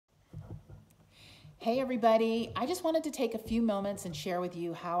Hey everybody, I just wanted to take a few moments and share with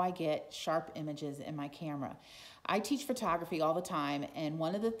you how I get sharp images in my camera. I teach photography all the time, and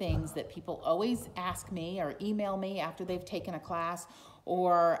one of the things that people always ask me or email me after they've taken a class,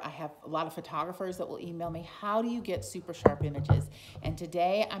 or I have a lot of photographers that will email me, how do you get super sharp images? And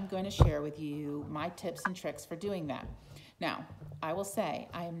today I'm going to share with you my tips and tricks for doing that. Now, I will say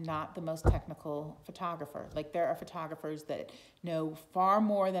I am not the most technical photographer. Like, there are photographers that know far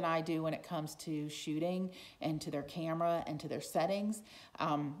more than I do when it comes to shooting and to their camera and to their settings.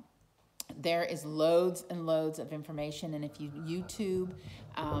 There is loads and loads of information, and if you YouTube,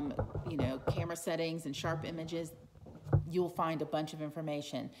 camera settings and sharp images, you'll find a bunch of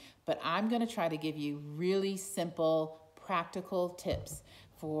information. But I'm going to try to give you really simple, practical tips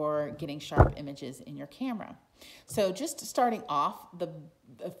for getting sharp images in your camera. So just starting off,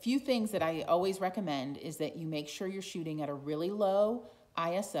 a few things that I always recommend is that you make sure you're shooting at a really low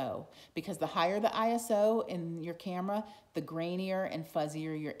ISO, because the higher the ISO in your camera, the grainier and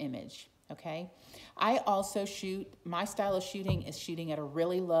fuzzier your image. Okay. I also my style of shooting is shooting at a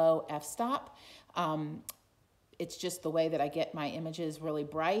really low f-stop. It's just the way that I get my images really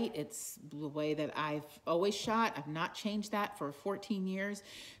bright. It's the way that I've always shot. I've not changed that for 14 years.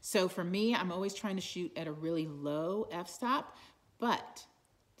 So for me, I'm always trying to shoot at a really low f-stop, but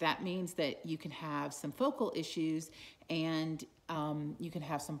that means that you can have some focal issues and you can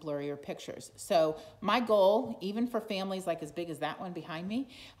have some blurrier pictures. So my goal, even for families like as big as that one behind me,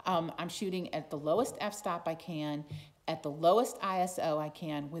 I'm shooting at the lowest f-stop I can, at the lowest ISO I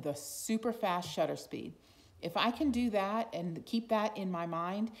can, with a super fast shutter speed. If I can do that and keep that in my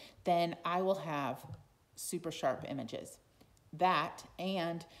mind, then I will have super sharp images. That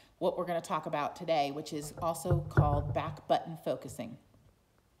and what we're going to talk about today, which is also called back button focusing.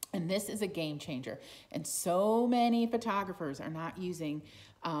 And this is a game changer. And so many photographers are not using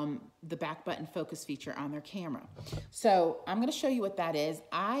the back button focus feature on their camera. So I'm going to show you what that is.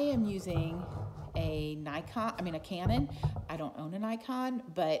 I am using a Canon. I don't own a Nikon,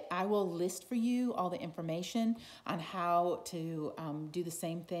 but I will list for you all the information on how to do the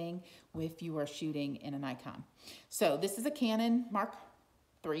same thing if you are shooting in a Nikon. So this is a Canon Mark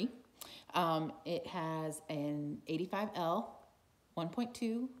III. It has an 85L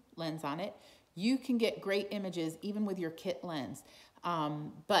 1.2 lens on it. You can get great images even with your kit lens.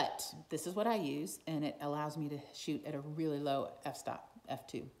 But this is what I use, and it allows me to shoot at a really low f-stop,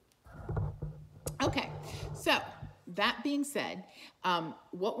 f2. Okay, so that being said,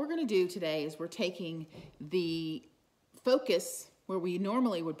 what we're going to do today is we're taking the focus where we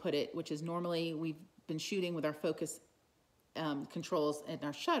normally would put it, which is normally we've been shooting with our focus controls and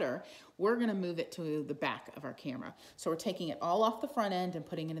our shutter. We're going to move it to the back of our camera. So we're taking it all off the front end and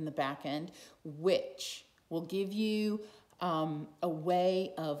putting it in the back end, which will give you a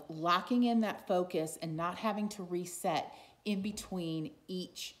way of locking in that focus and not having to reset in between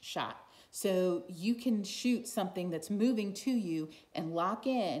each shot. So you can shoot something that's moving to you and lock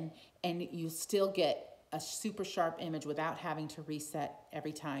in, and you still get a super sharp image without having to reset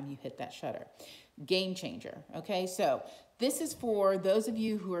every time you hit that shutter. Game changer. Okay, so this is for those of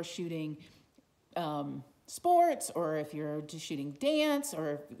you who are shooting sports, or if you're just shooting dance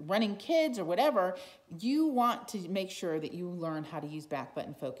or running kids or whatever. You want to make sure that you learn how to use back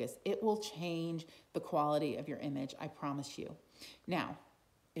button focus. It will change the quality of your image, I promise you. Now,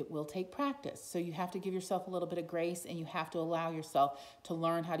 it will take practice, so you have to give yourself a little bit of grace, and you have to allow yourself to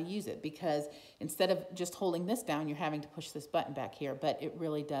learn how to use it, because instead of just holding this down, you're having to push this button back here, but it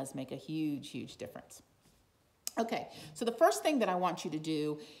really does make a huge, huge difference. Okay, so the first thing that I want you to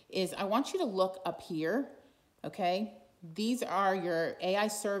do is I want you to look up here, okay? These are your AI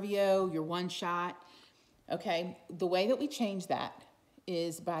Servio, your one shot, okay? The way that we change that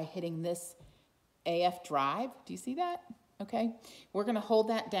is by hitting this AF drive. Do you see that? Okay, we're going to hold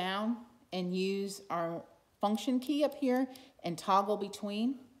that down and use our function key up here and toggle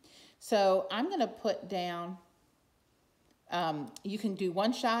between. So I'm going to put down, you can do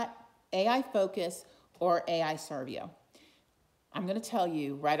one shot, AI Focus, or AI Servio. I'm going to tell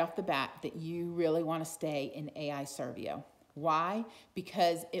you right off the bat that you really want to stay in AI Servio. Why?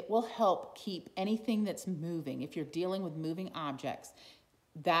 Because it will help keep anything that's moving. If you're dealing with moving objects,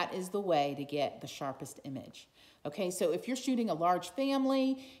 that is the way to get the sharpest image. Okay, so if you're shooting a large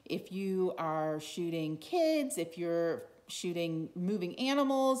family, if you are shooting kids, if you're shooting moving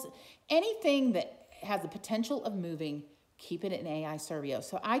animals, anything that has the potential of moving, keep it in AI Servio.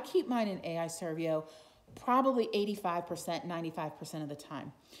 So I keep mine in AI Servio probably 85%, 95% of the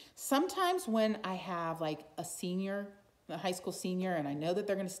time. Sometimes when I have like a high school senior, and I know that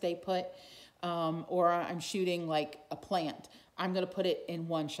they're going to stay put, or I'm shooting like a plant, I'm going to put it in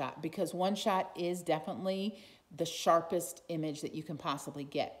one shot because one shot is definitely the sharpest image that you can possibly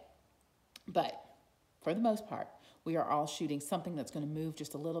get. But for the most part, we are all shooting something that's going to move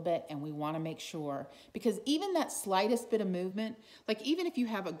just a little bit, and we want to make sure, because even that slightest bit of movement, like even if you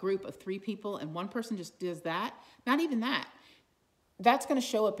have a group of 3 people and one person just does that, not even that, that's going to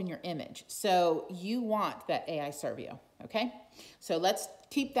show up in your image. So you want that AI Servio, okay? So let's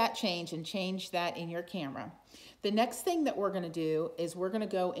keep that change and change that in your camera. The next thing that we're going to do is we're going to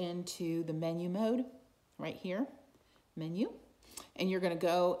go into the menu mode right here, menu, and you're going to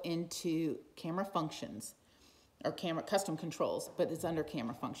go into camera functions or camera custom controls, but it's under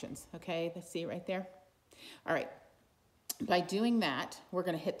camera functions, okay? Let's see right there. All right, by doing that, we're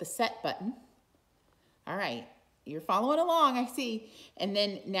going to hit the set button. All right. You're following along, I see. And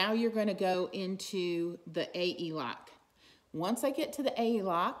then now you're going to go into the AE lock. Once I get to the AE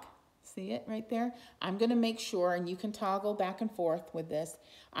lock, see it right there? I'm going to make sure, and you can toggle back and forth with this,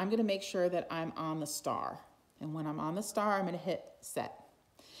 I'm going to make sure that I'm on the star. And when I'm on the star, I'm going to hit set.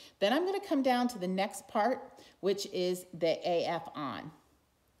 Then I'm going to come down to the next part, which is the AF on.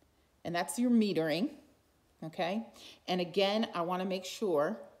 And that's your metering, okay? And again, I want to make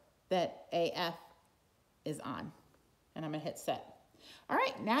sure that AF is on, and I'm gonna hit set. All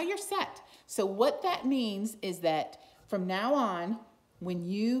right, now you're set. So what that means is that from now on, when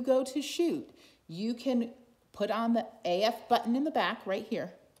you go to shoot, you can put on the AF button in the back right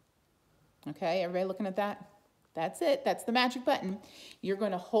here. Okay, everybody looking at that? That's it, that's the magic button. You're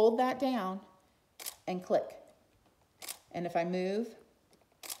gonna hold that down and click. And if I move,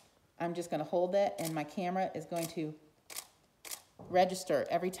 I'm just gonna hold it, and my camera is going to register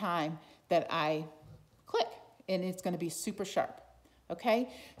every time that I click, and it's going to be super sharp. Okay,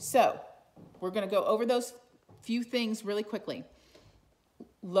 so we're going to go over those few things really quickly.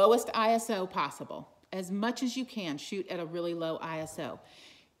 Lowest ISO possible. As much as you can, shoot at a really low ISO.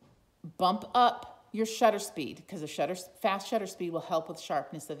 Bump up your shutter speed, because the fast shutter speed will help with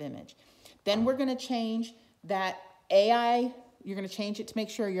sharpness of image. Then we're going to change that AI, you're going to change it to make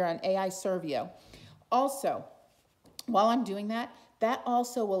sure you're on AI Servio. Also, while I'm doing that, that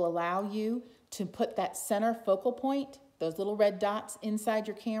also will allow you to put that center focal point, those little red dots inside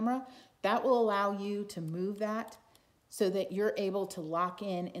your camera. That will allow you to move that so that you're able to lock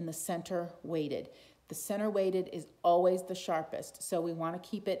in the center weighted. The center weighted is always the sharpest, so we want to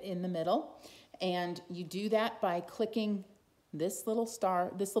keep it in the middle. And you do that by clicking this little star,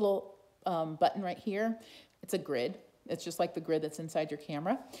 this little button right here. It's a grid. It's just like the grid that's inside your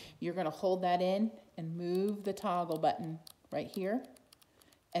camera. You're going to hold that in and move the toggle button right here,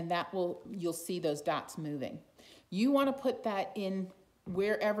 and that will, you'll see those dots moving. You want to put that in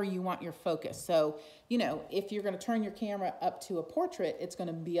wherever you want your focus. So, you know, if you're going to turn your camera up to a portrait, it's going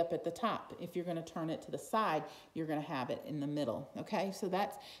to be up at the top. If you're going to turn it to the side, you're going to have it in the middle. Okay, so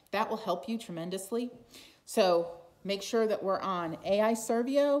that will help you tremendously. So make sure that we're on AI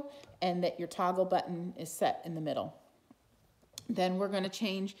Servio and that your toggle button is set in the middle. Then we're going to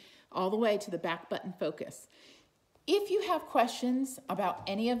change all the way to the back button focus. If you have questions about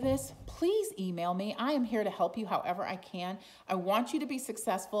any of this, please email me. I am here to help you however I can. I want you to be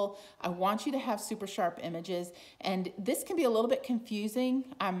successful. I want you to have super sharp images. And this can be a little bit confusing.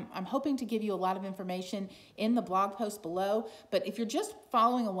 I'm hoping to give you a lot of information in the blog post below. But if you're just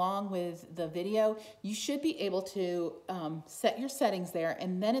following along with the video, you should be able to set your settings there,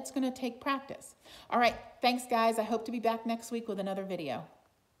 and then it's going to take practice. All right, thanks guys. I hope to be back next week with another video.